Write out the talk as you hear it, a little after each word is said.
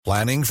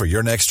Planning for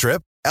your next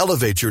trip?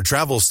 Elevate your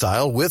travel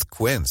style with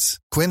Quince.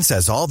 Quince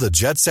has all the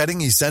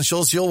jet-setting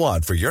essentials you'll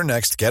want for your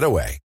next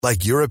getaway,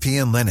 like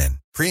European linen,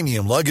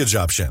 premium luggage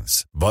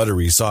options,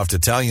 buttery soft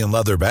Italian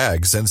leather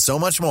bags, and so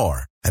much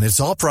more. And it's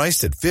all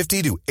priced at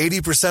 50 to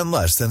 80%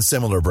 less than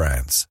similar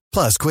brands.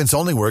 Plus, Quince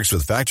only works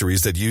with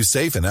factories that use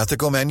safe and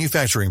ethical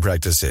manufacturing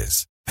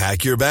practices.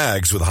 Pack your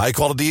bags with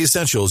high-quality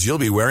essentials you'll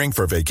be wearing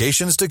for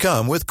vacations to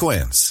come with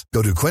Quince.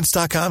 Go to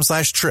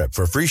quince.com/trip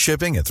for free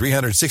shipping and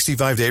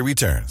 365-day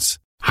returns.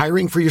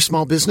 Hiring for your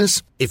small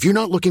business? If you're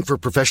not looking for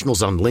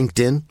professionals on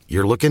LinkedIn,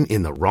 you're looking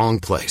in the wrong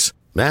place.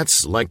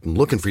 That's like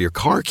looking for your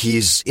car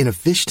keys in a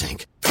fish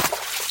tank.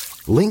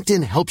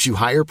 LinkedIn helps you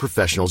hire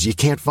professionals you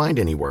can't find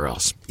anywhere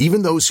else,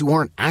 even those who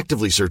aren't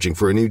actively searching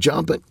for a new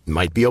job but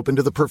might be open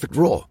to the perfect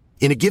role.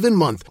 In a given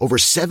month, over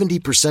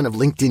 70% of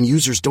LinkedIn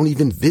users don't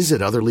even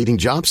visit other leading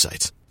job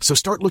sites. So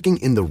start looking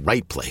in the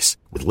right place.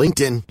 With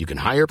LinkedIn, you can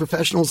hire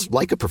professionals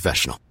like a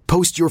professional.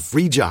 Post your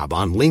free job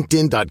on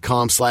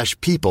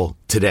linkedin.com/people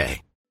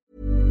today.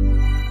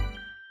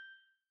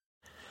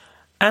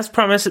 As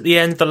promised at the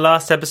end of the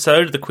last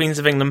episode of the Queens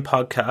of England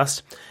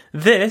podcast,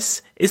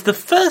 this is the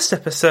first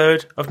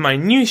episode of my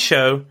new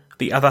show,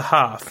 The Other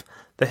Half,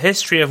 the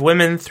history of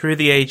women through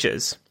the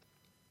ages.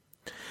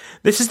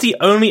 This is the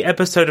only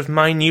episode of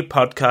my new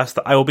podcast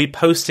that I will be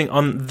posting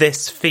on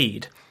this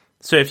feed.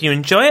 So if you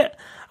enjoy it,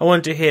 I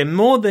want to hear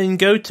more, then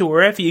go to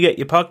wherever you get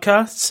your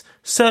podcasts,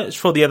 search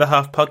for The Other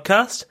Half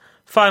Podcast,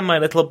 find my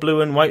little blue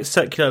and white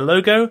circular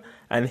logo,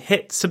 and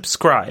hit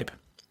subscribe.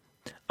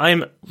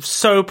 I'm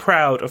so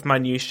proud of my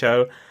new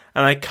show,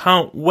 and I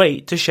can't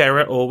wait to share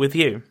it all with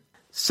you.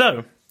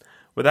 So,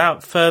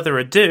 without further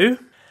ado,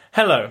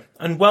 hello,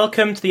 and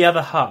welcome to The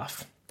Other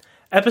Half.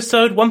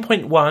 Episode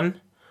 1.1,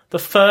 The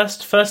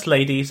First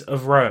Ladies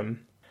of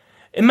Rome.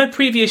 In my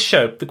previous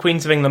show, the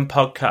Queens of England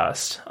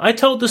podcast, I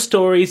told the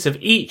stories of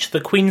each the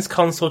Queen's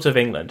Consort of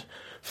England,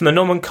 from the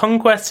Norman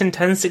Conquest in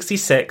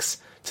 1066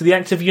 to the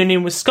Act of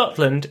Union with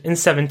Scotland in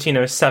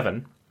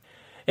 1707.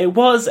 It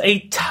was a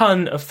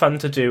ton of fun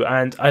to do,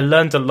 and I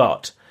learned a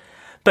lot.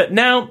 But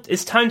now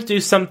it's time to do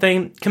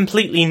something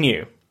completely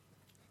new.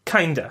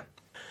 Kinda.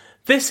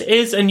 This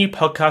is a new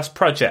podcast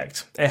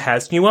project. It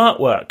has new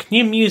artwork,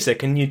 new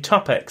music, and new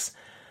topics.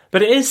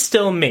 But it is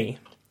still me.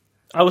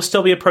 I will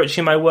still be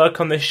approaching my work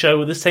on this show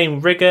with the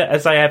same rigour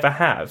as I ever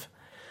have.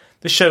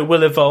 The show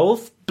will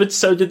evolve, but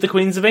so did the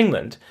Queens of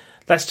England.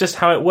 That's just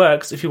how it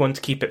works if you want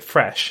to keep it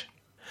fresh.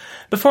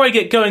 Before I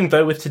get going,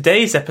 though, with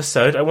today's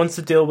episode, I want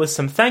to deal with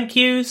some thank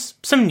yous,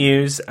 some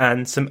news,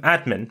 and some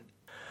admin.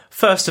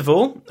 First of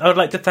all, I would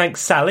like to thank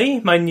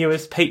Sally, my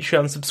newest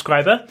Patreon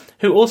subscriber,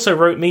 who also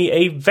wrote me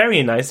a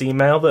very nice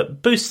email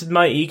that boosted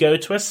my ego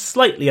to a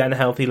slightly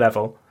unhealthy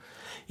level.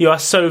 You are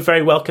so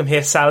very welcome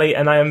here, Sally,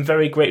 and I am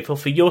very grateful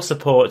for your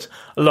support,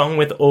 along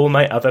with all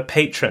my other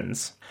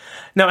patrons.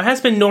 Now, it has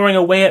been gnawing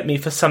away at me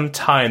for some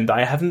time that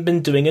I haven't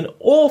been doing an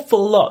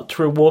awful lot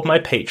to reward my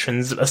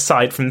patrons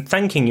aside from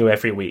thanking you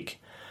every week.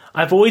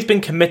 I've always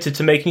been committed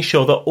to making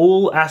sure that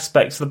all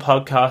aspects of the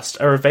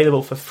podcast are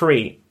available for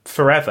free,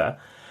 forever.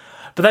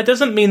 But that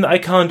doesn't mean that I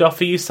can't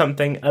offer you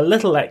something a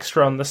little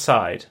extra on the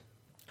side.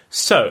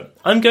 So,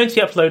 I'm going to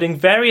be uploading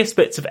various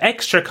bits of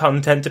extra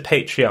content to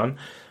Patreon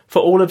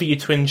for all of you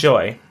to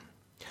enjoy.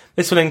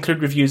 This will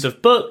include reviews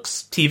of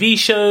books, TV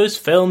shows,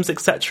 films,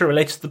 etc.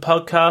 related to the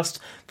podcast.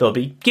 There'll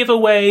be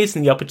giveaways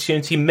and the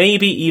opportunity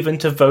maybe even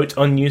to vote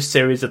on new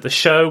series of the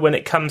show when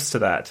it comes to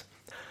that.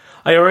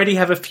 I already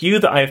have a few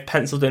that I have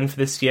penciled in for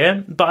this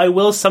year, but I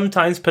will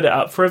sometimes put it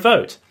up for a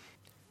vote.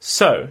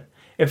 So,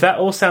 if that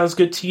all sounds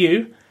good to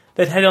you,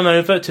 then head on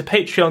over to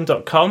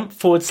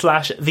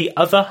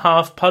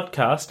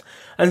patreon.com/theotherhalfpodcast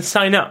and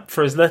sign up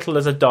for as little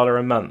as $1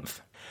 a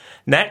month.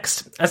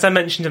 Next, as I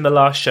mentioned in the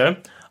last show,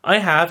 I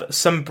have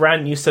some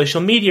brand new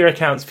social media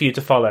accounts for you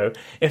to follow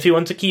if you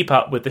want to keep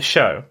up with the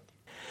show.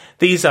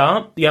 These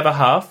are The Other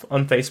Half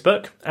on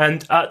Facebook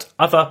and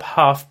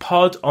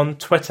 @OtherHalfPod on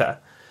Twitter.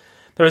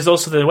 There is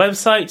also the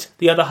website,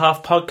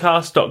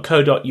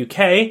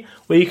 theotherhalfpodcast.co.uk,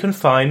 where you can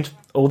find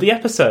all the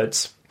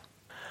episodes.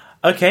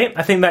 Okay,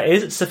 I think that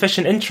is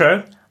sufficient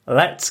intro.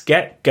 Let's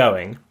get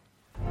going.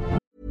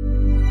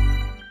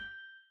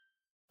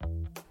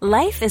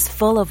 Life is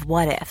full of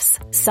what-ifs.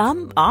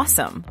 Some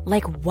awesome,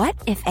 like what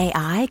if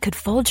AI could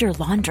fold your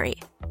laundry?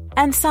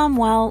 And some,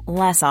 well,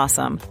 less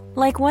awesome,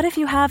 like what if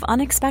you have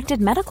unexpected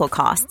medical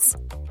costs?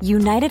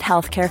 United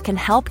Healthcare can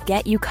help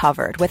get you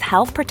covered with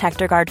Health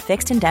Protector Guard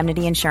fixed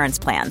indemnity insurance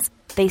plans.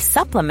 They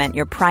supplement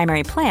your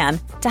primary plan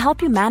to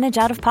help you manage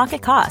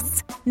out-of-pocket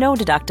costs. No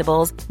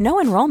deductibles, no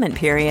enrollment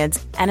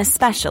periods, and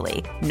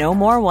especially no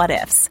more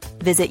what-ifs.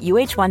 Visit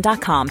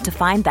uh1.com to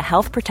find the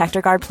Health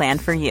Protector Guard plan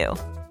for you.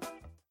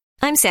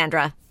 I'm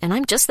Sandra, and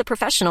I'm just the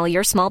professional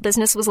your small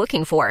business was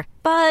looking for.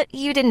 But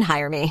you didn't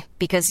hire me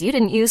because you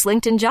didn't use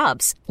LinkedIn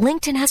Jobs.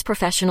 LinkedIn has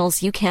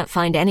professionals you can't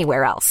find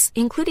anywhere else,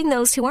 including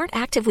those who aren't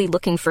actively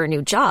looking for a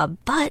new job,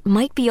 but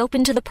might be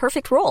open to the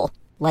perfect role,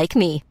 like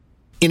me.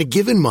 In a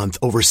given month,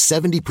 over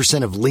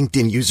 70% of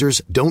LinkedIn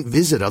users don't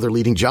visit other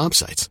leading job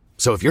sites.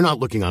 So if you're not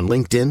looking on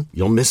LinkedIn,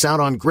 you'll miss out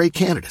on great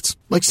candidates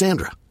like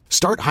Sandra.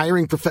 Start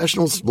hiring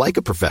professionals like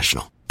a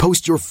professional.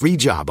 Post your free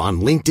job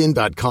on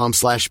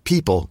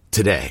linkedin.com/people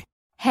today.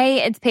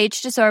 Hey, it's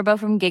Paige DeSorbo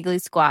from Giggly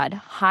Squad.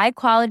 High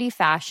quality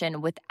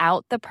fashion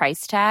without the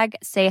price tag.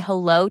 Say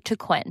hello to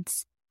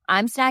Quince.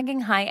 I'm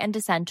snagging high-end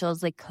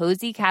essentials like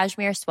cozy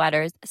cashmere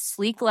sweaters,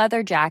 sleek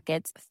leather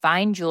jackets,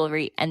 fine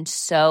jewelry, and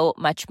so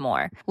much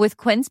more. With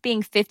Quince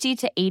being 50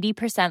 to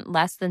 80%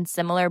 less than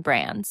similar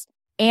brands.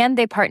 And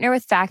they partner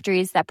with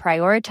factories that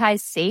prioritize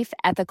safe,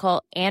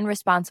 ethical, and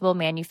responsible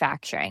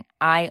manufacturing.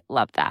 I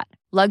love that.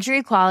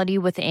 Luxury quality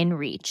within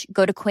reach.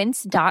 Go to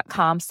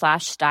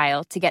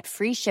quince.com/style to get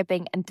free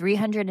shipping and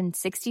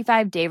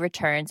 365-day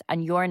returns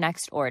on your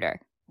next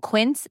order.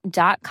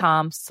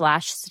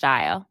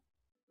 Quince.com/style.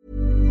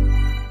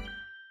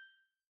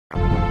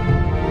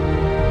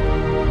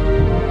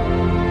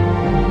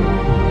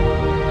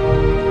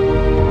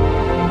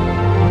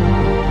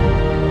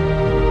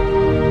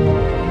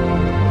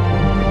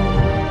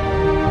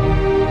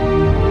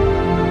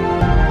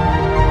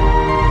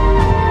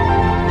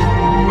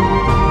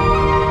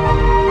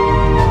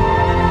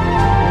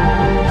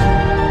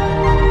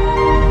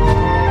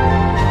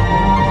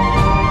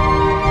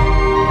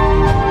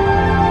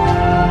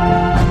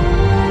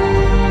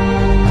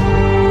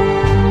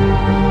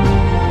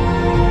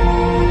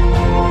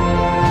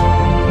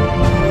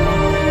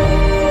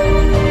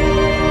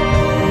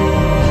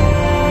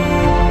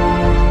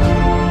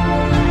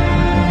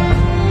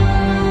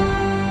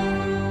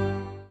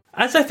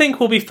 As I think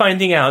we'll be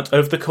finding out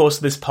over the course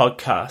of this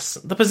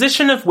podcast, the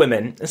position of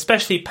women,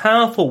 especially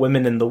powerful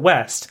women in the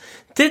West,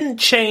 didn't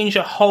change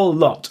a whole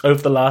lot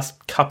over the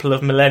last couple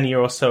of millennia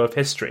or so of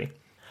history.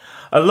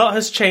 A lot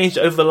has changed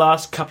over the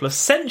last couple of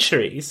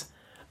centuries,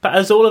 but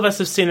as all of us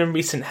have seen in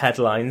recent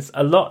headlines,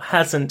 a lot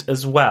hasn't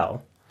as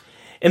well.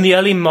 In the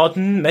early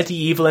modern,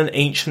 medieval and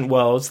ancient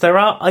worlds, there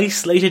are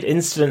isolated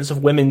incidents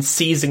of women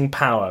seizing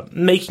power,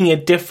 making a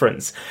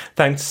difference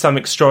thanks to some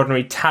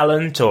extraordinary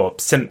talent or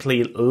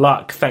simply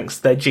luck thanks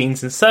to their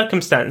genes and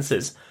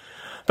circumstances.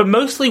 But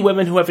mostly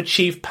women who have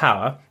achieved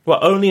power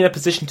were only in a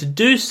position to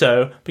do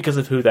so because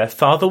of who their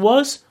father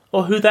was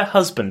or who their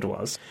husband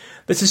was.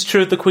 This is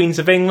true of the Queens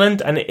of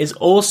England, and it is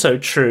also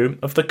true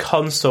of the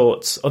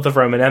consorts of the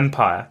Roman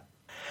Empire.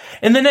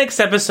 In the next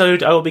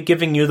episode, I will be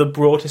giving you the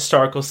broad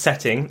historical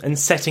setting and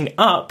setting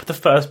up the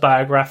first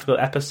biographical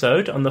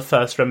episode on the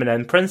first Roman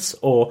Empress,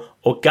 or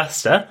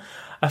Augusta,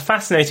 a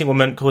fascinating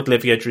woman called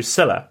Livia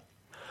Drusilla.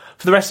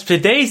 For the rest of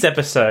today's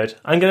episode,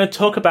 I'm going to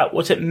talk about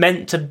what it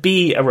meant to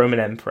be a Roman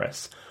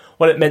Empress,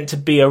 what it meant to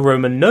be a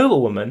Roman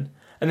noblewoman,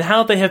 and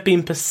how they have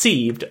been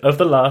perceived over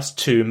the last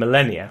 2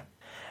 millennia.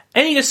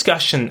 Any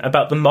discussion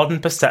about the modern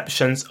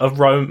perceptions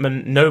of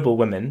Roman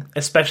noblewomen,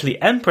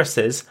 especially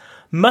empresses,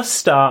 must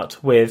start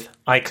with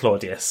I,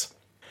 Claudius.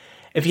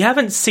 If you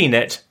haven't seen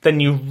it, then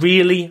you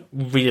really,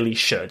 really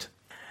should.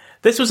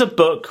 This was a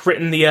book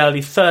written in the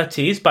early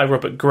 30s by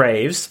Robert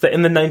Graves that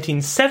in the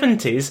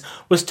 1970s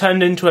was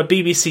turned into a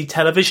BBC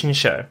television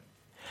show.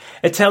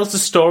 It tells the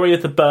story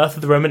of the birth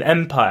of the Roman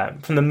Empire,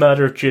 from the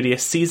murder of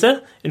Julius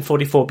Caesar in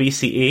 44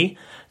 BCE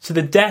to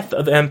the death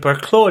of Emperor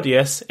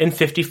Claudius in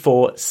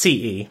 54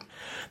 CE.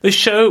 The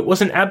show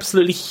was an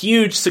absolutely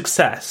huge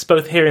success,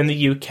 both here in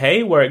the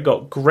UK, where it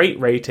got great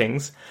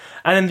ratings,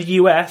 and in the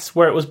US,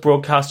 where it was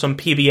broadcast on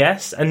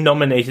PBS and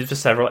nominated for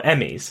several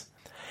Emmys.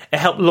 It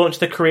helped launch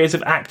the careers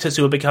of actors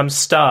who would become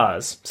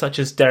stars, such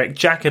as Derek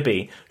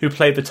Jacobi, who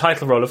played the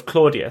title role of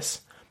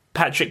Claudius,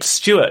 Patrick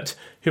Stewart,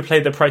 who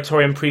played the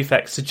Praetorian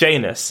Prefect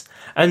Sejanus,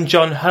 and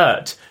John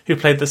Hurt, who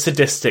played the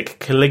sadistic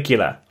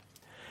Caligula.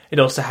 It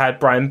also had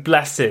Brian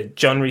Blessed,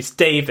 John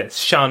Rhys-Davies,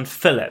 Sian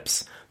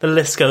Phillips. The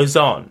list goes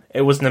on.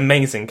 It was an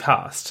amazing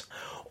cast.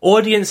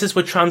 Audiences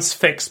were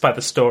transfixed by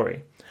the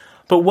story.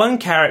 But one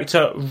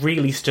character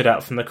really stood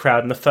out from the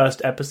crowd in the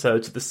first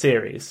episodes of the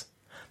series.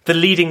 The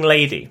leading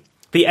lady,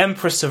 the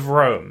Empress of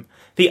Rome,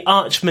 the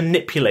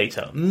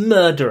arch-manipulator,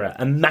 murderer,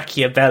 and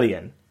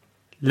Machiavellian,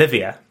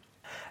 Livia.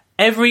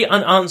 Every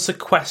unanswered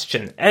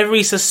question,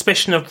 every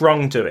suspicion of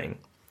wrongdoing,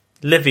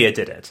 Livia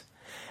did it.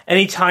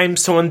 Anytime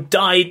someone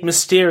died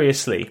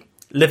mysteriously,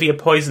 Livia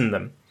poisoned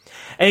them.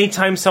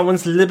 Anytime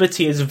someone's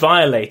liberty is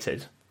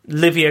violated,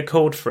 Livia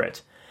called for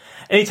it.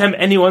 Anytime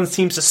anyone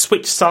seems to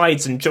switch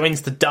sides and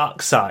joins the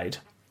dark side,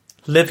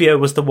 Livia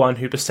was the one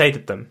who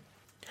persuaded them.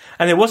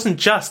 And it wasn't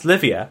just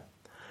Livia.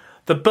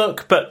 The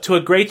book, but to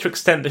a greater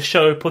extent the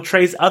show,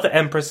 portrays other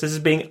empresses as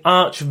being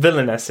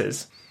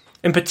arch-villainesses.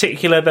 In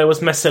particular, there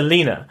was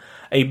Messalina,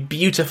 a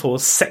beautiful,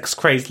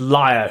 sex-crazed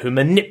liar who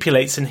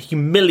manipulates and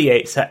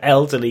humiliates her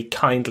elderly,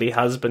 kindly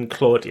husband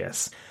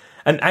Claudius.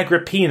 And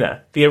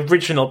Agrippina, the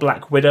original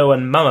Black Widow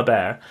and Mama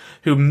Bear,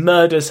 who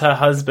murders her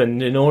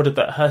husband in order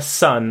that her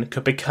son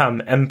could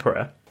become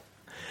emperor.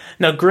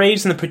 Now,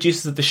 Graves and the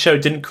producers of the show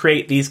didn't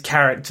create these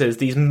characters,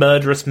 these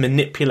murderous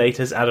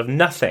manipulators, out of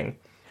nothing.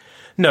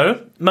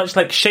 No, much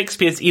like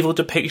Shakespeare's evil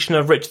depiction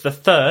of Richard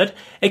III,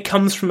 it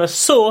comes from a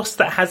source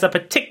that has a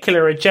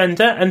particular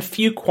agenda and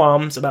few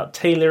qualms about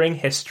tailoring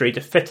history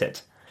to fit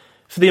it.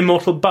 For the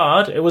immortal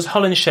bard, it was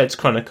Holinshed's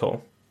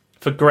chronicle.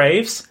 For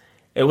Graves,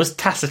 it was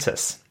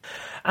Tacitus.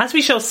 As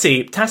we shall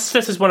see,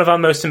 Tacitus is one of our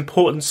most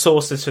important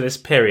sources for this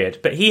period,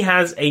 but he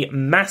has a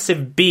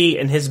massive bee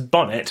in his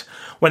bonnet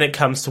when it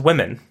comes to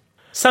women.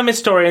 Some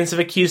historians have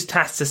accused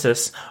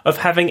Tacitus of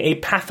having a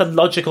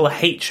pathological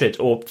hatred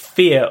or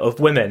fear of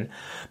women,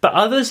 but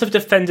others have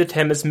defended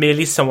him as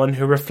merely someone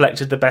who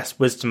reflected the best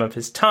wisdom of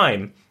his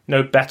time,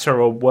 no better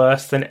or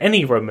worse than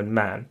any Roman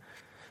man.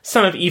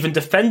 Some have even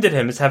defended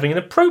him as having an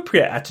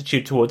appropriate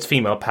attitude towards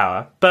female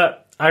power, but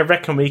I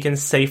reckon we can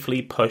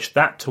safely push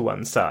that to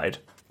one side.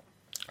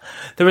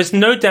 There is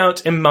no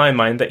doubt in my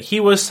mind that he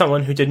was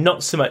someone who did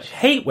not so much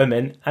hate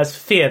women as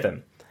fear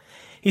them.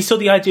 He saw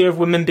the idea of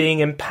women being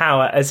in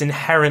power as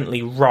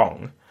inherently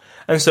wrong,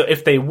 and so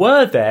if they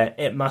were there,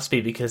 it must be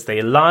because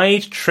they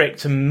lied,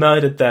 tricked, and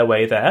murdered their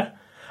way there,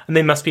 and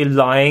they must be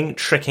lying,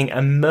 tricking,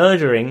 and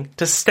murdering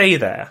to stay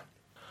there.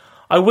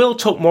 I will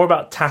talk more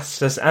about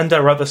Tacitus and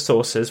our other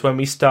sources when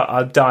we start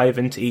our dive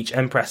into each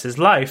empress's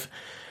life,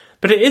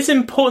 but it is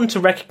important to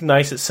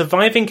recognise that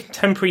surviving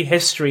contemporary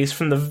histories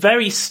from the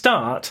very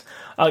start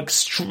are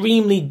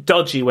extremely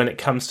dodgy when it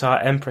comes to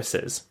our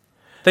empresses.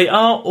 They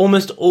are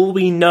almost all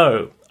we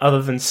know,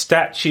 other than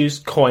statues,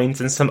 coins,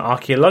 and some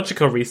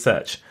archaeological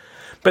research,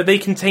 but they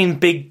contain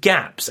big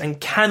gaps and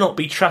cannot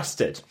be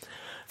trusted,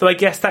 though I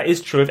guess that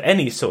is true of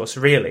any source,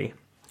 really.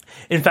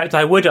 In fact,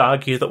 I would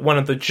argue that one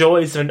of the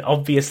joys of an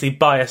obviously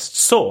biased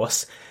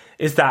source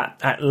is that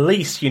at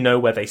least you know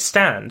where they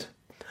stand.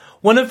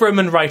 One of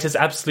Roman writers'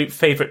 absolute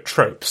favourite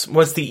tropes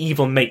was the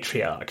evil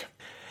matriarch.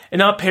 In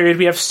our period,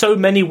 we have so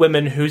many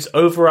women whose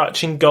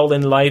overarching goal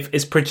in life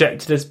is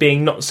projected as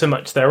being not so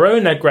much their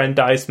own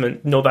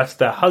aggrandizement, nor that of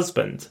their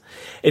husband.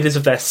 It is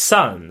of their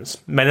sons,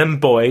 men and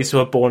boys who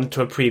are born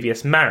to a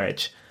previous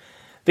marriage.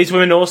 These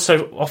women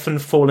also often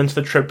fall into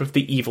the trope of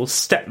the evil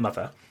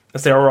stepmother,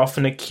 as they are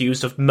often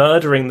accused of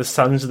murdering the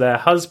sons of their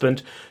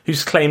husband,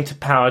 whose claim to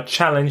power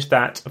challenge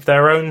that of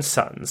their own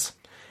sons.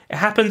 It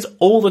happens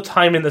all the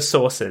time in the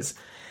sources.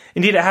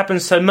 Indeed, it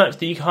happens so much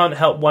that you can't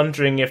help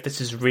wondering if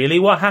this is really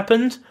what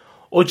happened,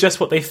 or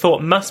just what they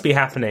thought must be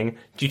happening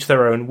due to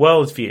their own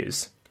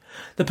worldviews.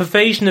 The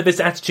pervasion of this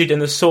attitude in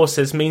the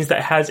sources means that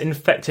it has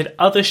infected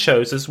other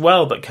shows as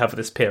well that cover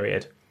this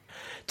period.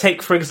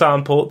 Take, for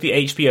example, the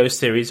HBO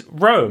series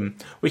Rome,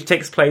 which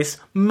takes place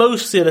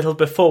mostly a little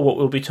before what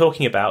we'll be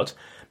talking about,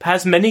 but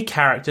has many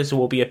characters who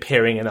will be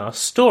appearing in our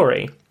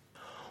story.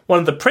 One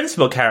of the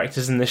principal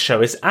characters in this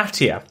show is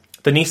Attia,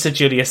 the niece of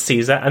Julius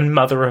Caesar and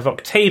mother of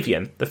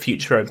Octavian, the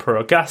future Emperor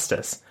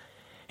Augustus.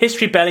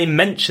 History barely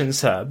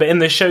mentions her, but in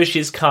the show she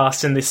is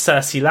cast in the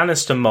Cersei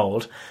Lannister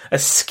mould, a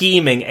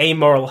scheming,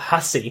 amoral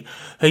hussy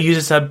who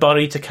uses her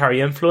body to carry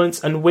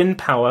influence and win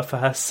power for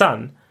her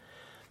son,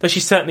 though she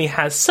certainly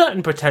has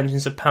certain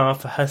pretensions of power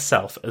for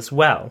herself as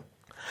well.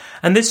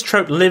 And this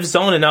trope lives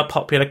on in our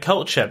popular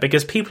culture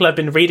because people have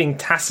been reading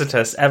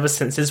Tacitus ever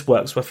since his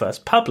works were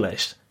first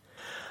published.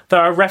 There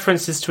are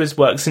references to his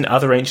works in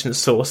other ancient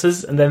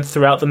sources, and then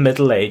throughout the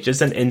Middle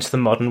Ages and into the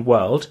modern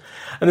world,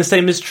 and the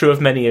same is true of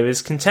many of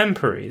his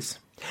contemporaries.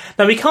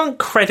 Now, we can't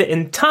credit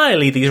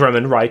entirely these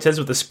Roman writers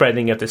with the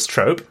spreading of this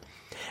trope.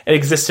 It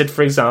existed,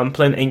 for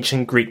example, in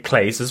ancient Greek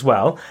plays as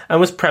well, and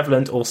was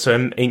prevalent also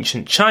in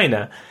ancient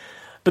China.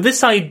 But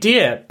this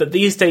idea, that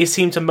these days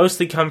seem to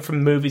mostly come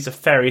from movies of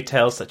fairy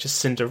tales such as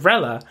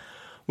Cinderella,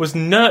 was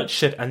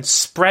nurtured and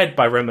spread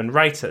by Roman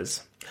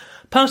writers.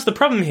 Part of the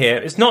problem here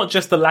is not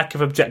just the lack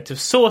of objective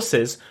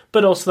sources,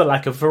 but also the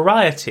lack of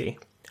variety.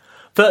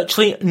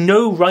 Virtually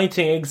no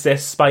writing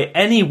exists by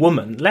any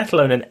woman, let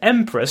alone an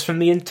empress, from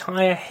the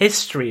entire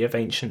history of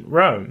ancient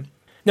Rome.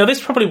 Now,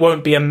 this probably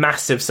won't be a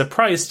massive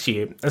surprise to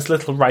you, as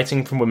little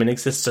writing from women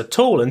exists at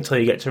all until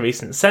you get to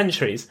recent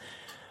centuries,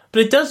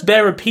 but it does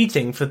bear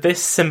repeating for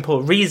this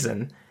simple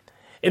reason.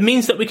 It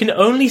means that we can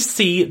only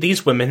see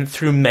these women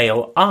through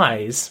male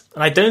eyes,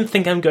 and I don't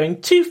think I'm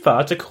going too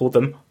far to call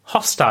them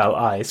hostile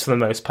eyes for the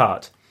most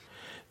part.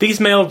 These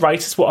male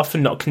writers were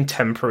often not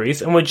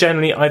contemporaries and were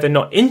generally either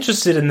not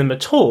interested in them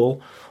at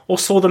all or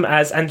saw them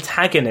as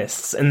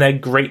antagonists in their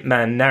great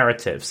man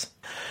narratives.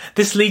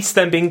 This leads to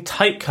them being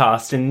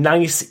typecast in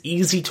nice,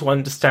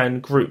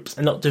 easy-to-understand groups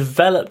and not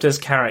developed as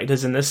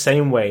characters in the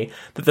same way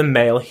that the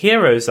male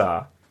heroes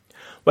are.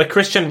 Where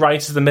Christian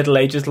writers of the Middle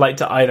Ages like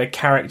to either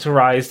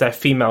characterise their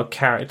female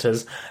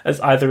characters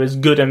as either as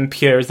good and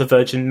pure as the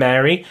Virgin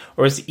Mary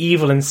or as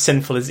evil and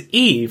sinful as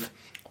Eve,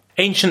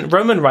 ancient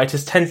Roman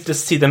writers tended to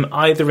see them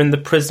either in the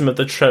prism of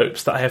the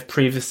tropes that I have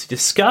previously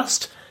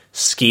discussed,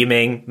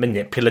 scheming,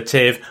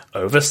 manipulative,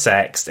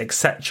 oversexed,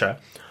 etc.,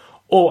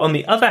 or on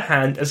the other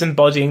hand as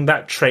embodying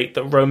that trait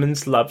that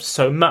Romans loved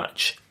so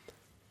much,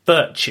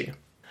 virtue.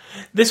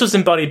 This was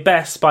embodied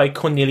best by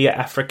Cornelia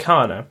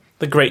Africana,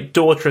 the great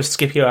daughter of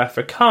Scipio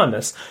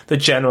Africanus, the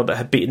general that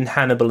had beaten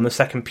Hannibal in the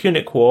Second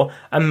Punic War,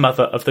 and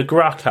mother of the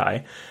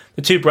Gracchi,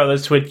 the two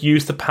brothers who had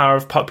used the power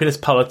of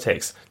populist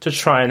politics to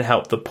try and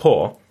help the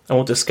poor, and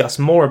we'll discuss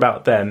more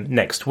about them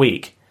next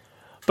week.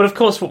 But of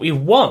course what we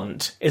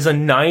want is a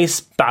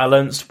nice,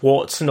 balanced,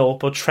 warts and all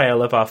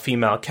portrayal of our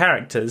female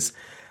characters,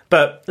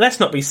 but let's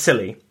not be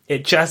silly,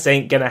 it just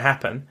ain't gonna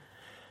happen.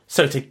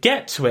 So to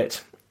get to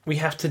it, we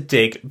have to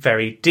dig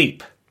very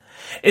deep.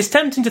 It's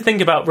tempting to think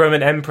about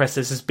Roman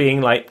empresses as being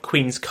like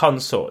Queen's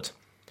consort.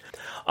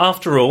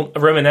 After all,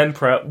 a Roman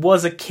emperor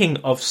was a king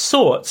of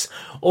sorts,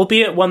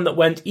 albeit one that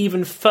went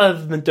even further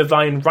than the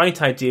divine right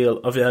ideal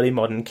of early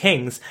modern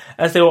kings,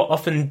 as they were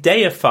often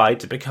deified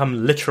to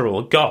become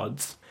literal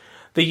gods.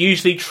 They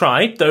usually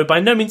tried, though by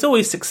no means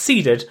always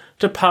succeeded,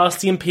 to pass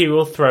the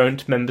imperial throne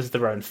to members of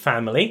their own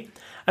family,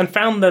 and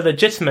found their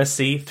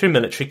legitimacy through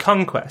military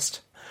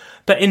conquest.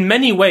 But in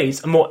many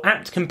ways, a more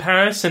apt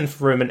comparison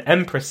for Roman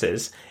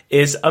empresses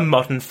is a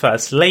modern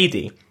First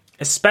Lady,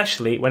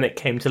 especially when it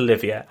came to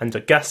Livia and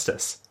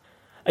Augustus.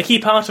 A key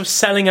part of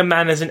selling a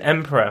man as an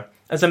emperor,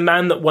 as a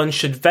man that one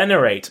should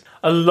venerate,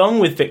 along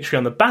with victory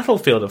on the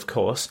battlefield of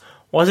course,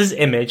 was his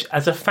image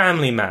as a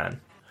family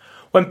man.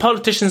 When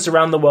politicians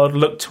around the world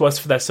look to us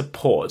for their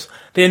support,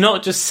 they are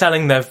not just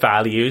selling their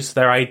values,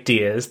 their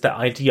ideas, their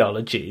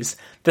ideologies,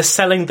 they're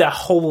selling their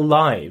whole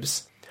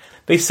lives.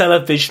 They sell a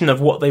vision of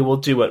what they will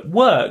do at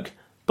work,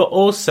 but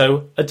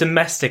also a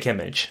domestic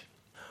image.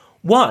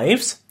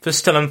 Wives, for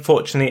still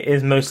unfortunately it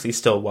is mostly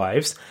still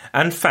wives,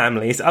 and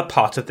families are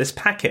part of this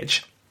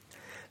package.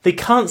 They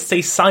can't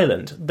stay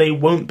silent, they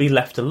won't be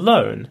left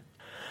alone.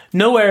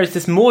 Nowhere is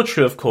this more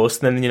true, of course,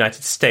 than in the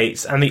United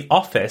States and the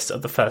office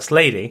of the First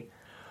Lady.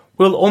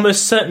 We'll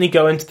almost certainly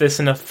go into this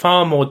in a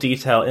far more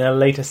detail in a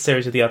later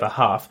series of The Other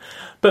Half,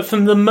 but for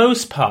the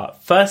most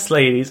part, First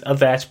Ladies are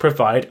there to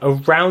provide a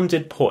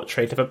rounded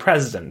portrait of a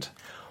president.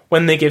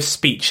 When they give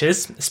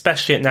speeches,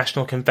 especially at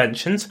national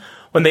conventions,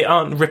 when they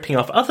aren't ripping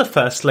off other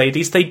First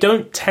Ladies, they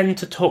don't tend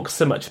to talk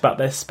so much about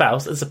their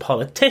spouse as a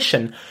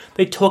politician.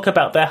 They talk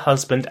about their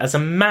husband as a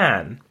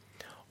man,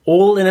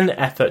 all in an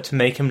effort to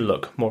make him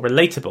look more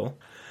relatable.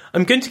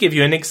 I'm going to give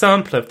you an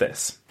example of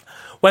this.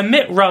 When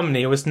Mitt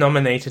Romney was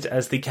nominated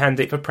as the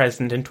candidate for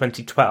president in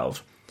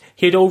 2012,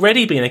 he had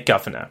already been a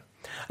governor,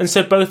 and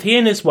so both he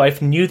and his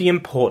wife knew the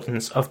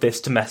importance of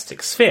this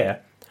domestic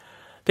sphere.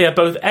 They are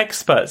both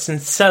experts in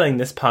selling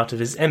this part of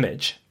his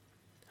image,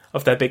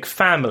 of their big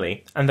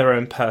family and their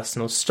own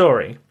personal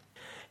story.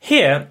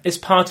 Here is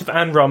part of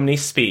Ann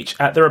Romney's speech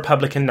at the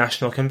Republican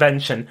National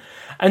Convention,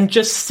 and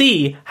just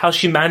see how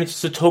she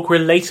manages to talk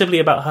relatably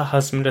about her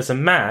husband as a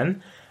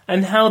man,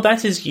 and how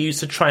that is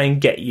used to try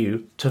and get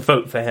you to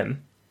vote for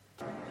him.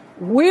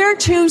 We're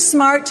too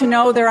smart to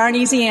know there aren't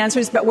easy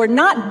answers, but we're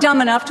not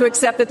dumb enough to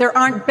accept that there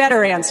aren't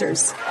better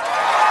answers. And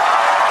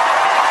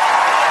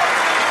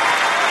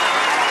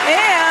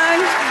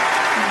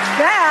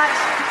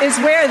that is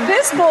where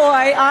this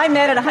boy I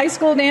met at a high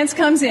school dance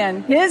comes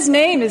in. His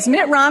name is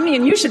Mitt Romney,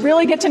 and you should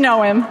really get to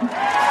know him.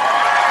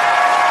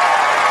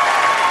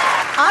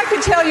 I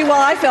could tell you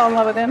why I fell in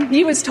love with him.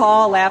 He was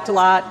tall, laughed a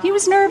lot. He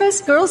was nervous.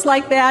 Girls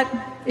like that.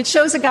 It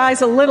shows a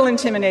guy's a little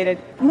intimidated.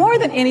 More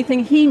than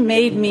anything, he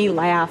made me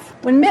laugh.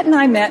 When Mitt and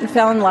I met and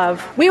fell in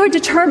love, we were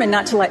determined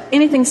not to let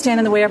anything stand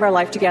in the way of our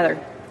life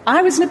together.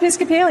 I was an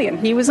Episcopalian.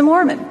 He was a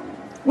Mormon.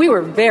 We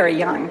were very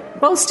young,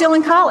 both still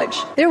in college.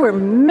 There were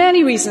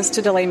many reasons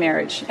to delay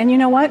marriage. And you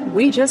know what?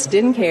 We just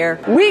didn't care.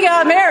 We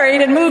got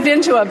married and moved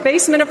into a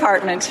basement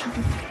apartment.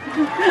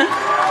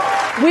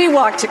 We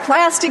walked to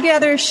class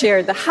together,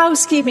 shared the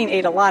housekeeping,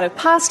 ate a lot of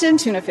pasta and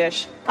tuna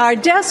fish. Our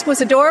desk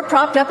was a door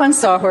propped up on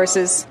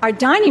sawhorses. Our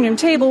dining room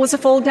table was a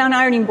fold-down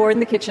ironing board in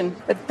the kitchen.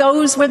 But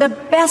those were the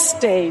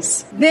best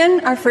days.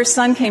 Then our first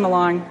son came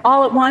along.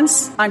 All at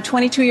once, I'm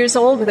 22 years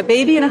old with a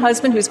baby and a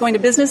husband who's going to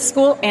business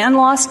school and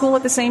law school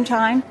at the same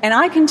time. And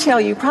I can tell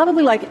you,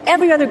 probably like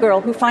every other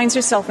girl who finds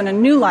herself in a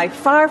new life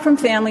far from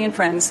family and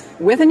friends,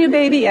 with a new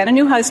baby and a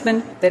new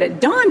husband, that it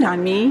dawned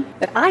on me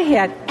that I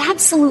had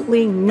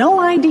absolutely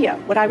no idea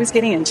what I was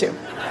getting into.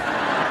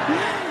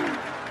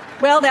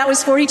 Well, that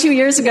was 42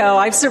 years ago.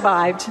 I've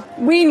survived.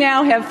 We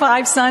now have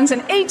 5 sons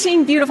and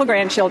 18 beautiful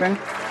grandchildren.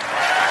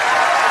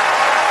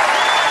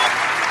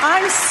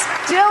 I'm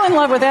still in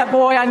love with that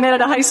boy I met at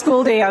a high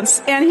school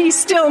dance, and he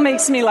still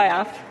makes me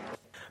laugh.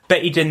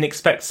 Bet you didn't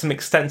expect some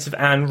extensive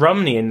Ann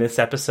Romney in this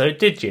episode,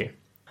 did you?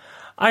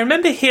 I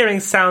remember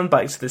hearing sound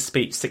bites of this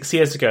speech 6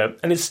 years ago,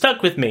 and it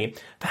stuck with me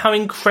for how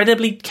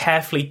incredibly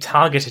carefully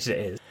targeted it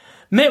is.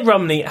 Mitt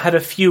Romney had a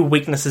few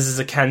weaknesses as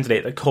a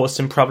candidate that caused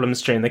him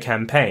problems during the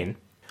campaign.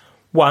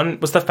 One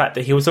was the fact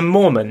that he was a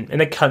Mormon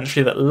in a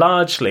country that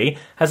largely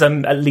has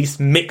at least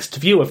mixed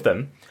view of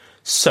them.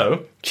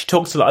 So, she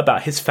talks a lot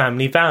about his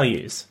family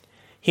values.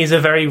 He's a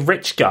very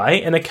rich guy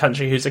in a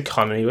country whose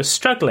economy was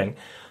struggling,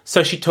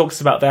 so she talks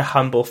about their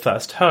humble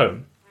first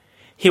home.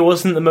 He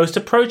wasn't the most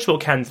approachable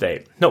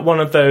candidate, not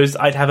one of those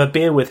I'd have a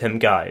beer with him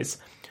guys.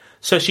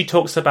 So she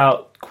talks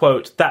about,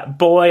 quote, that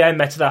boy I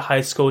met at a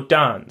high school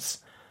dance.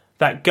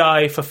 That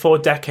guy for 4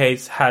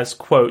 decades has,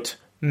 quote,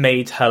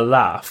 made her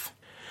laugh.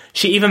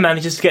 She even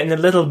manages to get in a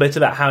little bit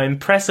about how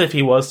impressive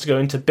he was to go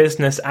into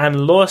business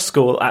and law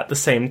school at the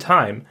same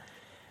time.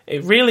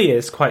 It really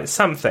is quite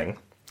something.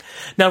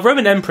 Now,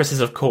 Roman empresses,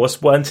 of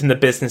course, weren't in the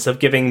business of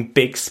giving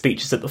big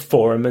speeches at the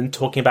forum and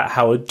talking about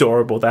how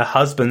adorable their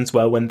husbands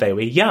were when they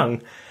were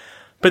young.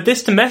 But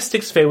this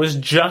domestic sphere was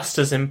just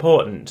as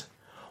important.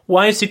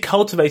 Wives who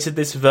cultivated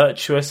this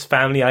virtuous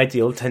family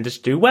ideal tended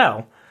to do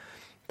well.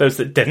 Those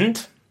that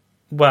didn't,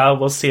 well,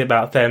 we'll see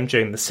about them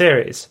during the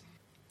series.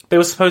 They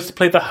were supposed to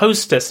play the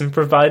hostess and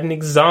provide an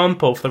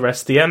example for the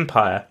rest of the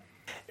empire.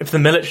 If the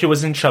military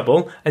was in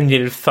trouble and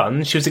needed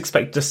funds, she was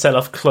expected to sell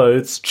off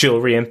clothes,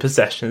 jewellery and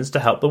possessions to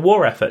help the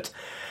war effort,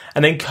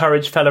 and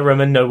encourage fellow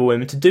Roman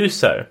noblewomen to do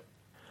so.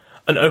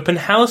 An open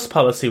house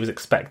policy was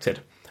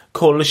expected.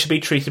 Callers should be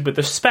treated with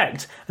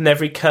respect and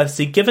every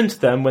courtesy given to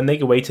them when they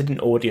awaited an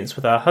audience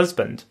with her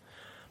husband.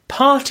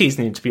 Parties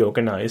needed to be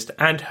organised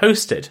and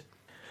hosted.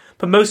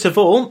 But most of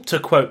all, to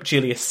quote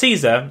Julius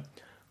Caesar,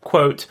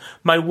 quote,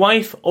 "My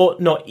wife ought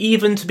not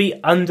even to be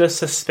under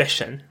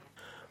suspicion."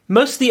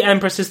 Most of the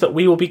empresses that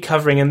we will be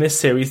covering in this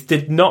series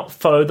did not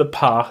follow the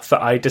path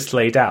that I just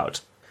laid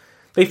out.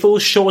 They fall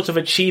short of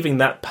achieving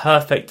that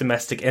perfect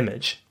domestic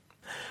image.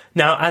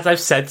 Now, as I've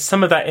said,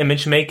 some of that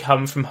image may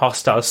come from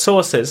hostile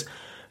sources,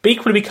 but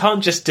equally we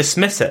can't just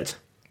dismiss it.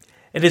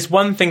 It is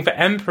one thing for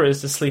emperors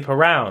to sleep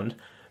around,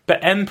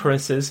 but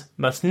empresses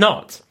must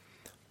not.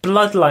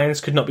 Bloodlines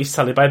could not be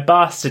sullied by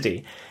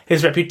bastardy,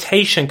 his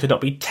reputation could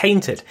not be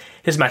tainted,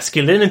 his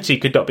masculinity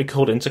could not be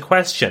called into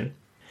question.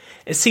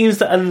 It seems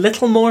that a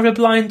little more of a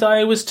blind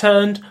eye was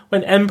turned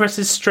when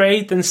empresses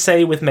strayed than,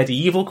 say, with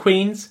medieval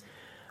queens.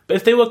 But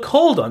if they were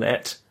called on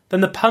it,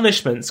 then the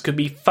punishments could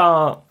be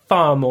far,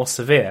 far more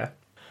severe.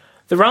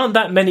 There aren't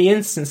that many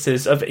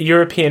instances of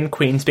European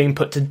queens being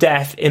put to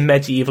death in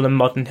medieval and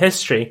modern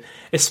history,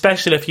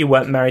 especially if you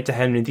weren't married to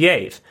Henry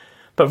VIII.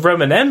 But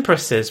Roman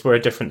empresses were a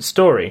different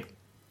story.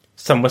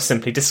 Some were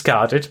simply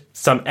discarded,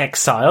 some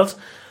exiled.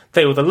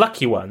 They were the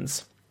lucky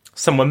ones.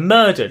 Some were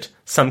murdered,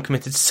 some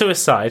committed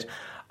suicide,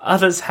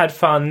 others had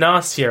far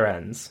nastier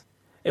ends.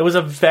 It was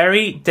a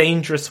very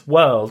dangerous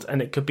world,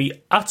 and it could be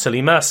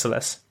utterly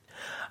merciless.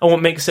 And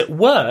what makes it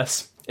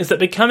worse is that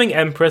becoming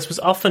empress was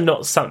often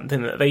not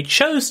something that they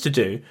chose to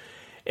do.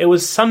 It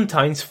was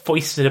sometimes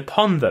foisted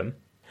upon them.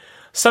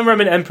 Some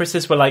Roman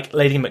empresses were like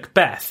Lady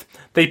Macbeth.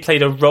 They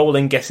played a role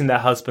in getting their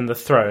husband the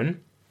throne,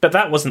 but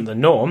that wasn't the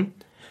norm.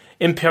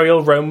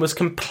 Imperial Rome was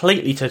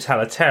completely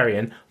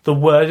totalitarian. The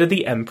word of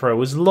the emperor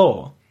was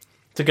law.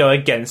 To go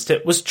against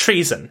it was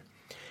treason.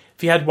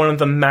 If you had one of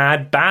the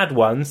mad, bad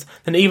ones,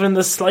 then even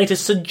the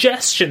slightest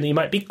suggestion that you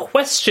might be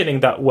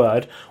questioning that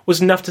word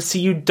was enough to see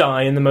you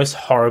die in the most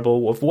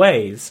horrible of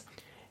ways.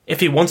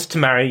 If he wanted to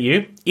marry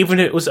you, even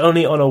if it was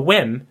only on a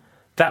whim,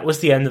 that was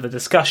the end of the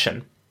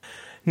discussion.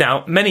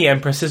 Now, many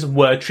empresses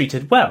were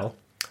treated well.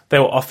 They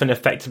were often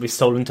effectively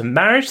sold into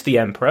marriage to the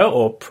emperor,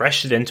 or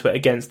pressured into it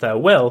against their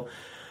will,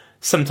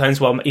 sometimes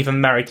while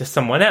even married to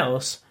someone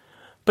else,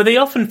 but they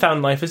often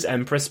found life as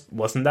empress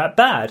wasn't that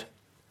bad.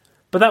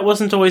 But that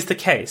wasn't always the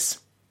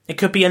case. It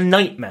could be a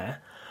nightmare,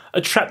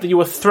 a trap that you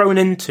were thrown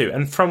into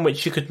and from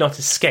which you could not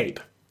escape.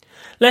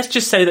 Let's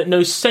just say that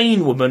no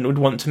sane woman would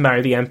want to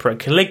marry the Emperor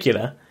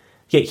Caligula,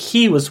 yet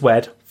he was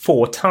wed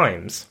 4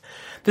 times.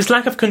 This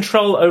lack of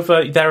control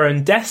over their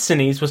own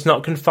destinies was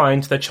not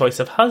confined to their choice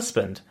of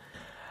husband.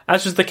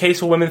 As was the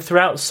case for women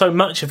throughout so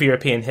much of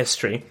European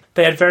history,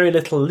 they had very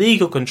little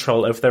legal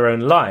control over their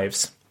own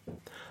lives.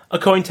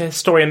 According to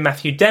historian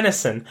Matthew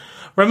Dennison,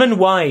 Roman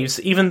wives,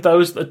 even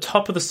those at the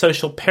top of the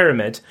social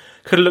pyramid,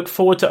 could look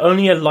forward to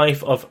only a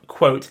life of,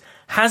 quote,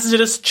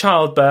 hazardous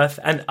childbirth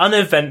and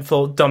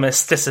uneventful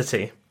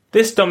domesticity.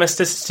 This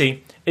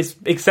domesticity is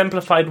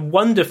exemplified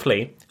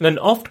wonderfully in an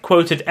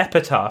oft-quoted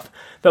epitaph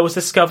that was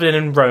discovered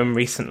in Rome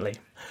recently.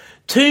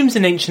 Tombs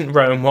in ancient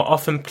Rome were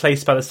often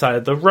placed by the side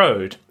of the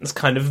road as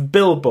kind of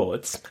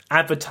billboards,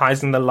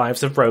 advertising the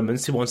lives of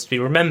Romans who wanted to be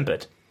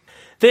remembered.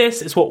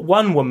 This is what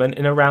one woman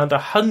in around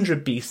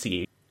 100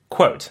 BCE,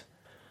 quote,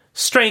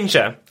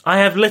 "Stranger, I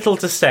have little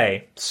to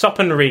say. Stop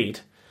and read.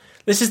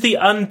 This is the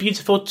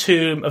unbeautiful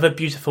tomb of a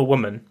beautiful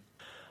woman.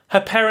 Her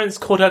parents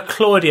called her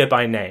Claudia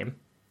by name.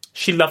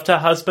 She loved her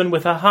husband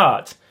with her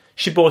heart.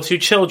 She bore 2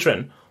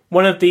 children.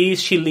 One of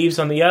these she leaves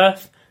on the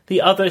earth,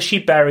 the other she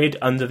buried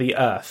under the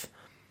earth.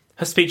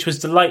 Her speech was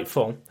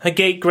delightful, her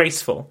gait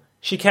graceful.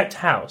 She kept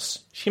house.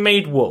 She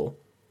made wool.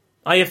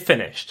 I have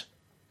finished.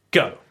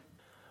 Go."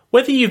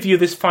 Whether you view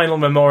this final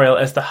memorial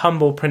as the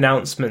humble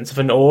pronouncements of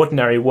an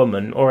ordinary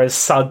woman or as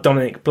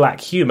sardonic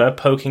black humour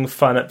poking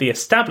fun at the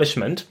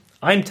establishment,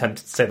 I'm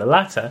tempted to say the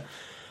latter,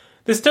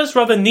 this does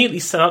rather neatly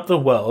sum up the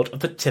world of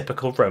the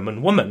typical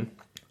Roman woman.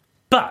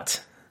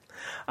 But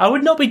I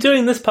would not be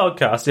doing this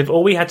podcast if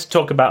all we had to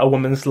talk about a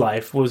woman's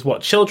life was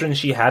what children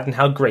she had and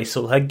how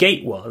graceful her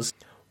gait was.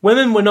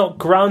 Women were not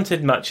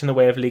granted much in the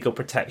way of legal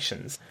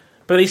protections,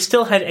 but they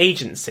still had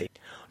agency.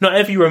 Not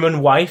every Roman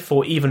wife,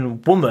 or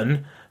even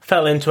woman,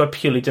 fell into a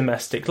purely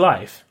domestic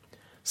life.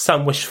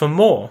 Some wished for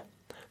more.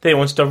 They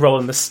wanted a role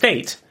in the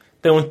state.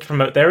 They wanted to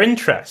promote their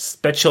interests,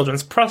 their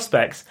children's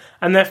prospects,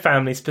 and their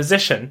family's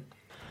position.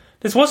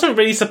 This wasn't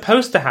really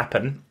supposed to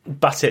happen,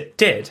 but it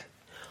did.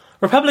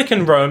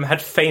 Republican Rome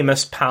had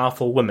famous,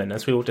 powerful women,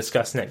 as we will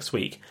discuss next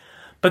week,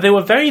 but they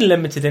were very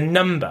limited in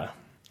number.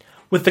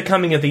 With the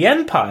coming of the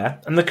empire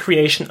and the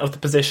creation of the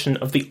position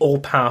of the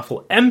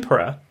all-powerful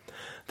emperor,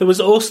 there was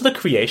also the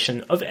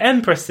creation of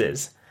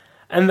empresses,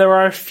 and there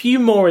are a few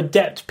more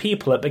adept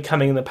people at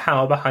becoming the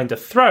power behind a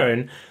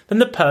throne than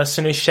the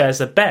person who shares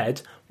a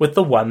bed with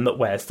the one that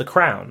wears the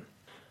crown.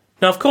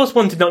 Now, of course,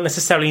 one did not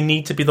necessarily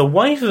need to be the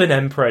wife of an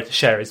emperor to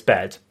share his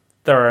bed.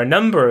 There are a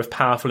number of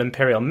powerful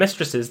imperial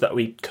mistresses that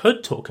we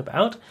could talk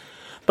about,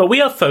 but we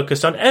are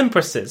focused on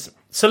empresses,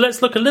 so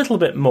let's look a little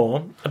bit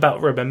more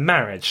about Roman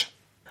marriage.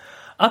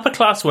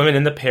 Upper-class women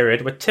in the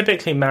period were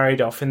typically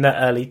married off in their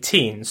early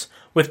teens,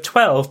 with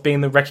 12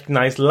 being the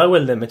recognised lower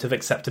limit of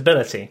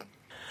acceptability.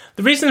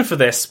 The reason for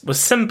this was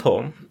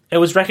simple. It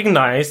was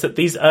recognised that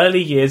these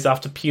early years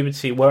after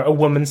puberty were a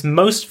woman's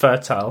most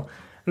fertile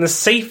and the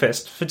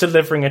safest for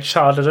delivering a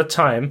child at a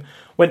time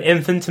when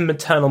infant and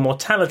maternal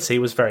mortality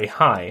was very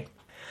high.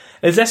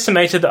 It is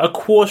estimated that a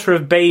quarter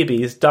of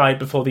babies died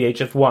before the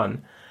age of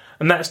 1,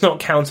 and that's not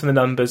counting the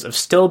numbers of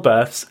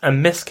stillbirths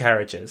and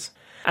miscarriages.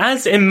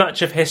 As in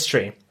much of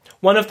history,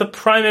 one of the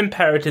prime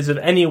imperatives of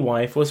any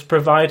wife was to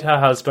provide her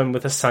husband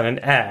with a son and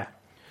heir.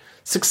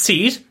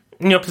 Succeed,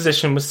 and your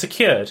position was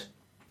secured.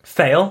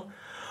 Fail?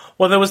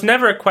 Well, there was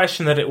never a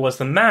question that it was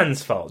the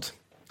man's fault.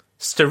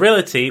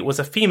 Sterility was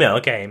a female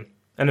game,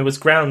 and it was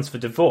grounds for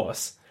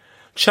divorce.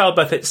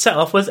 Childbirth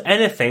itself was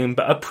anything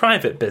but a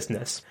private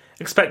business.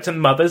 Expectant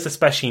mothers,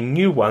 especially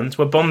new ones,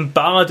 were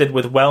bombarded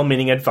with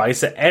well-meaning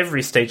advice at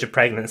every stage of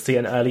pregnancy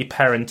and early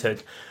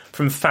parenthood,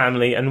 from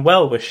family and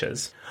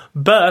well-wishers.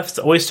 Births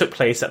always took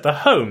place at the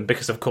home,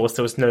 because of course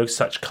there was no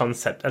such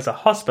concept as a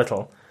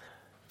hospital.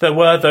 There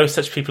were, though,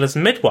 such people as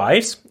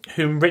midwives,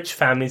 whom rich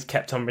families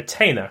kept on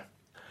retainer.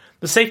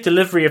 The safe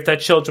delivery of their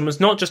children was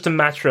not just a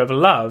matter of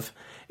love,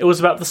 it was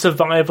about the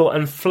survival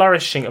and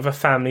flourishing of a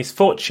family's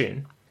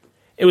fortune.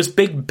 It was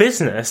big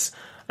business,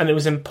 and it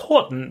was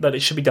important that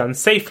it should be done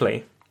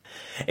safely.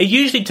 It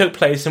usually took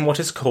place in what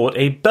is called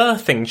a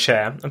birthing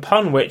chair,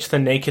 upon which the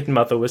naked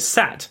mother was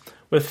sat,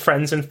 with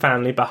friends and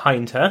family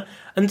behind her,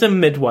 and a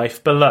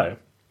midwife below.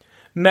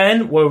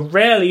 Men were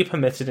rarely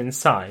permitted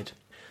inside.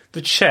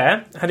 The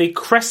chair had a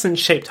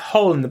crescent-shaped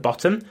hole in the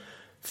bottom,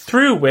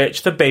 through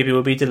which the baby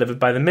would be delivered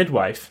by the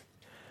midwife.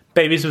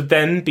 Babies would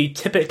then be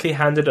typically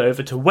handed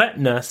over to wet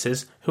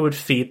nurses who would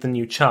feed the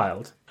new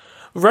child.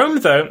 Rome,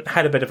 though,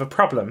 had a bit of a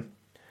problem.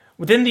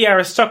 Within the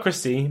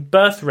aristocracy,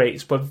 birth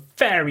rates were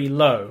very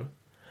low.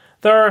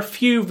 There are a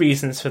few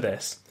reasons for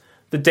this.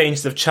 The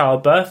dangers of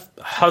childbirth,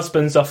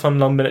 husbands off on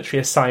long military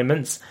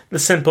assignments, the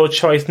simple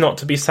choice not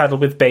to be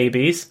saddled with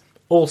babies,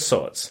 all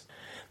sorts.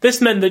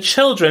 This meant that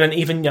children and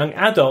even young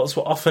adults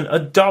were often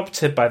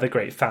adopted by the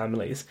great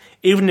families,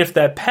 even if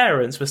their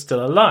parents were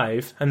still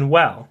alive and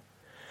well.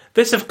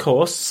 This, of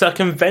course,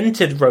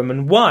 circumvented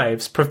Roman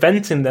wives,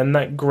 preventing them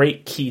that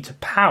great key to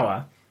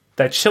power,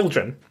 their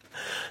children.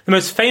 The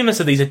most famous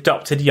of these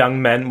adopted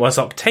young men was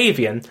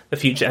Octavian, the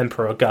future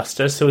Emperor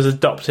Augustus, who was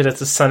adopted as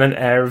the son and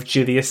heir of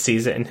Julius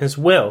Caesar in his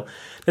will,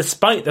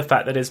 despite the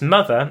fact that his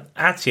mother,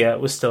 Attia,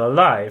 was still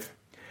alive.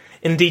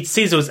 Indeed,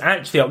 Caesar was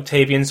actually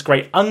Octavian's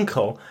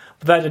great-uncle,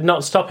 but that did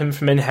not stop him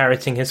from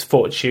inheriting his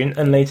fortune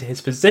and later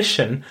his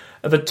position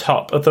at the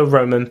top of the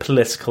Roman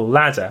political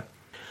ladder.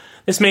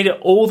 This made it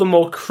all the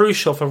more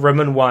crucial for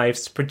Roman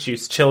wives to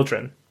produce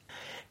children.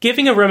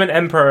 Giving a Roman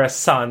emperor a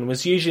son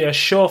was usually a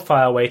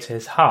surefire way to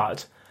his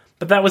heart,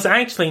 but that was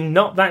actually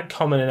not that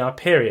common in our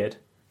period.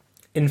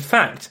 In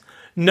fact,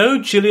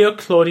 no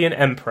Julio-Claudian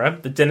emperor,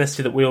 the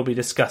dynasty that we will be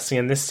discussing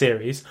in this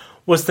series,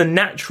 was the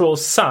natural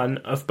son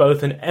of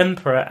both an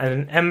emperor and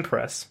an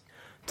empress.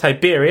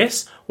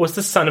 Tiberius was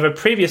the son of a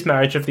previous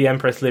marriage of the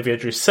Empress Livia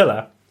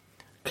Drusilla.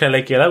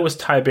 Caligula was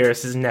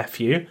Tiberius's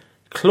nephew,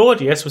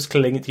 Claudius was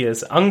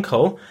Caligula's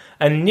uncle,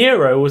 and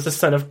Nero was the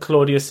son of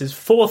Claudius's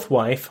fourth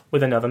wife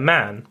with another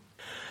man.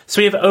 So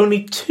we have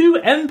only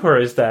 2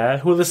 emperors there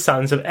who were the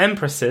sons of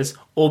empresses,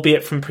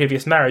 albeit from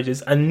previous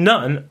marriages, and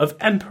none of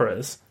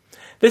emperors.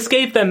 This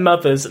gave their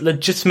mothers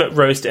legitimate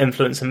roles to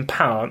influence and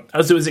power,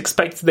 as it was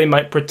expected they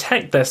might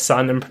protect their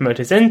son and promote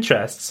his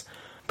interests.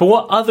 But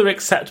what other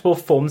acceptable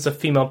forms of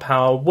female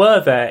power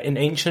were there in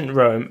ancient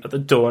Rome at the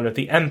dawn of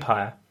the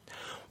empire?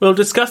 We'll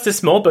discuss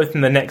this more both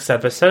in the next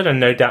episode and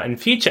no doubt in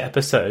future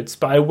episodes,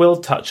 but I will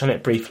touch on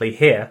it briefly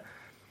here.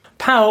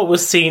 Power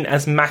was seen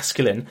as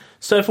masculine,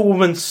 so if a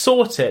woman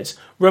sought it,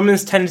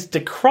 Romans tended to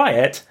decry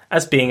it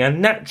as being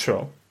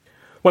unnatural.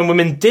 When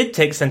women did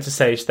take centre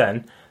stage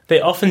then, they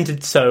often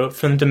did so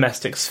from the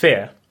domestic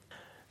sphere.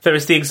 There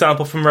is the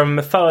example from Roman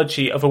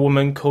mythology of a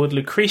woman called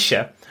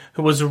Lucretia,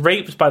 who was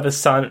raped by the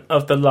son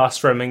of the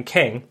last Roman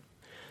king.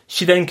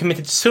 She then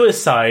committed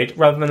suicide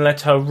rather than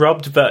let her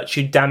robbed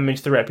virtue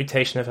damage the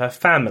reputation of her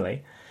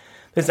family.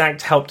 This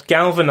act helped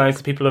galvanise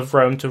the people of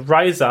Rome to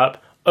rise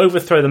up,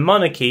 overthrow the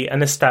monarchy,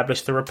 and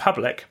establish the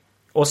Republic.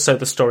 Or so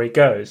the story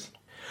goes.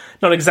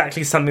 Not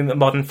exactly something that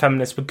modern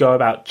feminists would go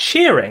about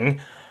cheering,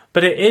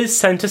 but it is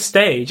centre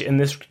stage in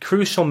this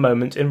crucial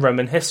moment in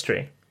Roman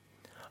history.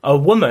 A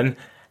woman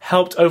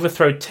helped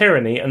overthrow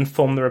tyranny and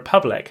form the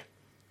Republic.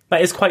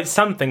 That is quite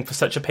something for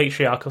such a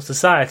patriarchal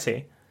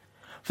society.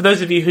 For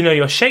those of you who know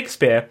your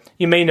Shakespeare,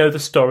 you may know the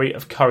story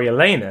of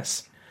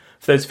Coriolanus.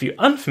 For those of you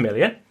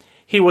unfamiliar,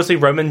 He was a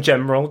Roman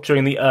general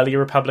during the early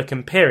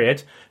Republican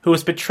period who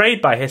was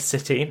betrayed by his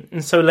city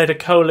and so led a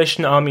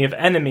coalition army of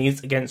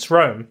enemies against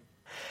Rome.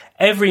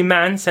 Every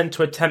man sent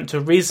to attempt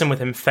to reason with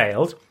him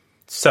failed,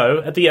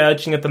 so, at the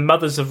urging of the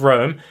mothers of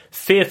Rome,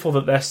 fearful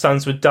that their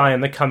sons would die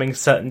in the coming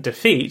certain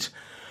defeat,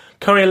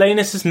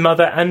 Coriolanus'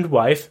 mother and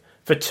wife,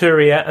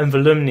 Veturia and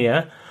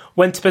Volumnia,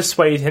 went to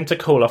persuade him to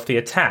call off the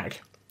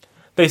attack.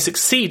 They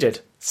succeeded,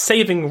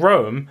 saving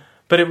Rome,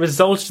 but it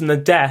resulted in the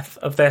death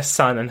of their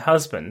son and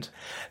husband.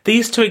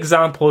 These two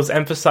examples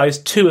emphasize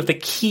two of the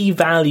key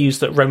values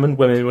that Roman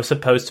women were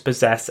supposed to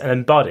possess and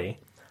embody: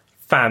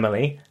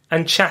 family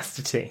and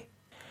chastity.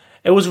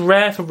 It was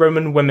rare for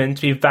Roman women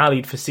to be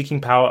valued for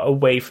seeking power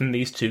away from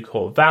these two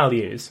core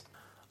values.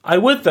 I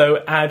would,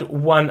 though, add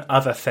one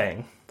other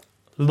thing: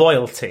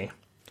 loyalty.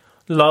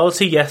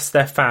 Loyalty, yes, to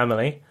their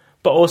family,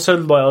 but also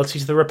loyalty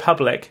to the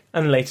Republic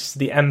and later to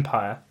the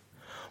Empire.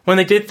 When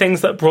they did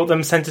things that brought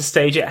them centre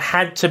stage, it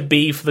had to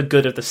be for the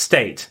good of the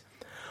state.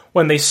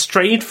 When they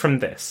strayed from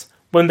this,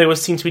 when they were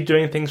seen to be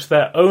doing things for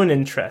their own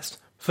interest,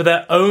 for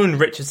their own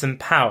riches and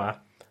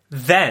power,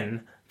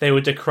 then they were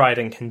decried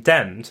and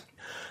condemned.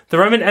 The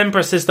Roman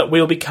empresses that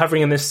we'll be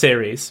covering in this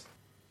series,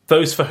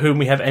 those for whom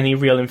we have any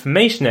real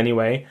information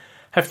anyway,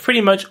 have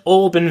pretty much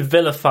all been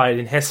vilified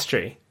in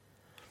history.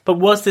 But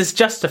was this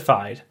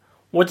justified?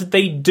 What did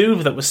they do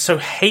that was so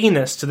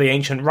heinous to the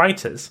ancient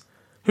writers?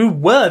 Who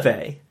were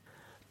they?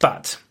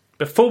 But,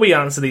 before we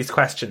answer these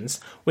questions,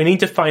 we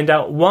need to find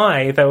out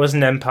why there was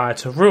an empire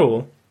to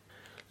rule.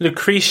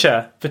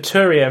 Lucretia,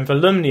 Veturia, and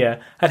Volumnia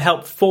had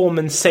helped form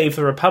and save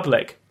the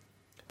Republic.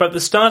 But at the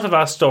start of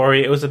our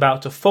story, it was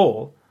about to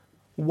fall.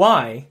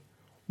 Why?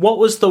 What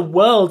was the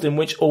world in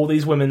which all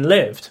these women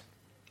lived?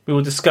 We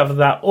will discover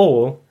that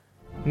all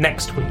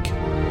next week.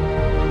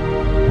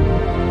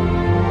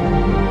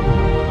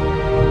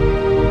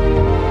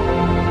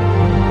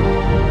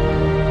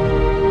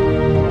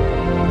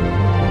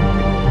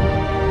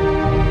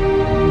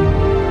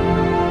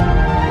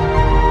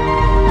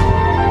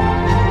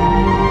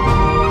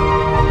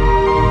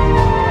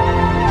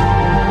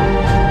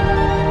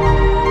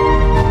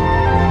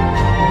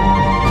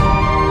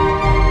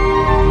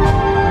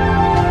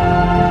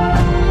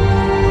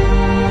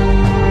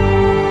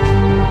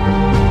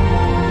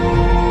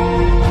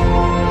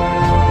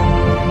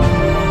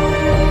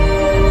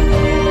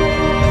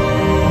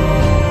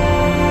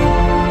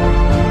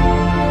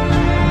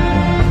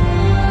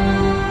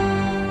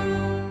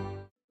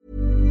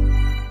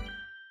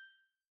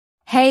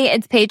 Hey,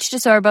 it's Paige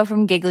DeSorbo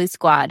from Giggly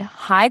Squad.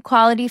 High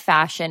quality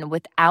fashion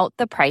without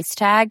the price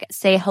tag.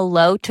 Say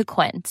hello to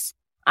Quince.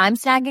 I'm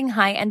snagging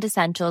high-end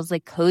essentials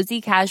like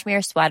cozy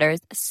cashmere sweaters,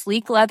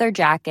 sleek leather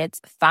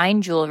jackets,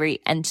 fine jewelry,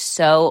 and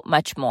so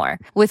much more.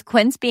 With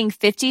Quince being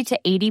 50 to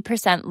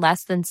 80%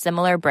 less than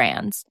similar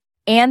brands.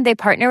 And they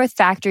partner with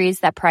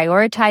factories that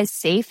prioritize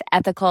safe,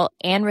 ethical,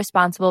 and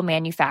responsible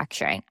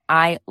manufacturing.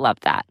 I love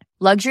that.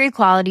 Luxury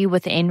quality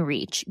within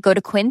reach. Go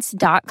to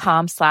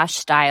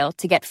quince.com/style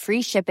to get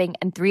free shipping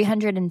and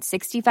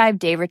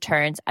 365-day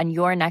returns on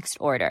your next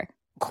order.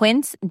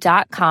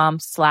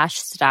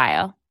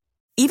 Quince.com/style.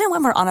 Even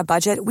when we're on a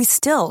budget, we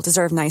still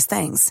deserve nice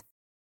things.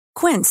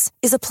 Quince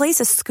is a place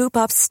to scoop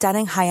up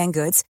stunning high-end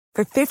goods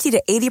for 50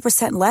 to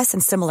 80% less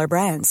than similar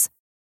brands.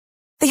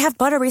 They have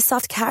buttery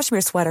soft cashmere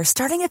sweaters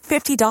starting at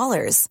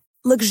 $50,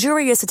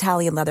 luxurious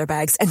Italian leather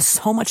bags, and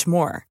so much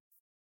more.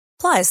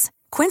 Plus,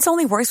 Quince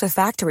only works with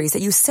factories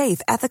that use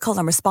safe, ethical,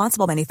 and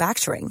responsible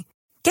manufacturing.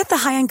 Get the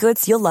high-end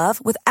goods you'll love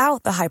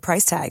without the high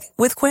price tag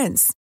with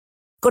Quince.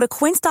 Go to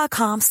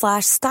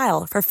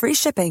quince.com/style for free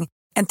shipping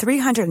and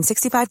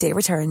 365-day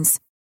returns.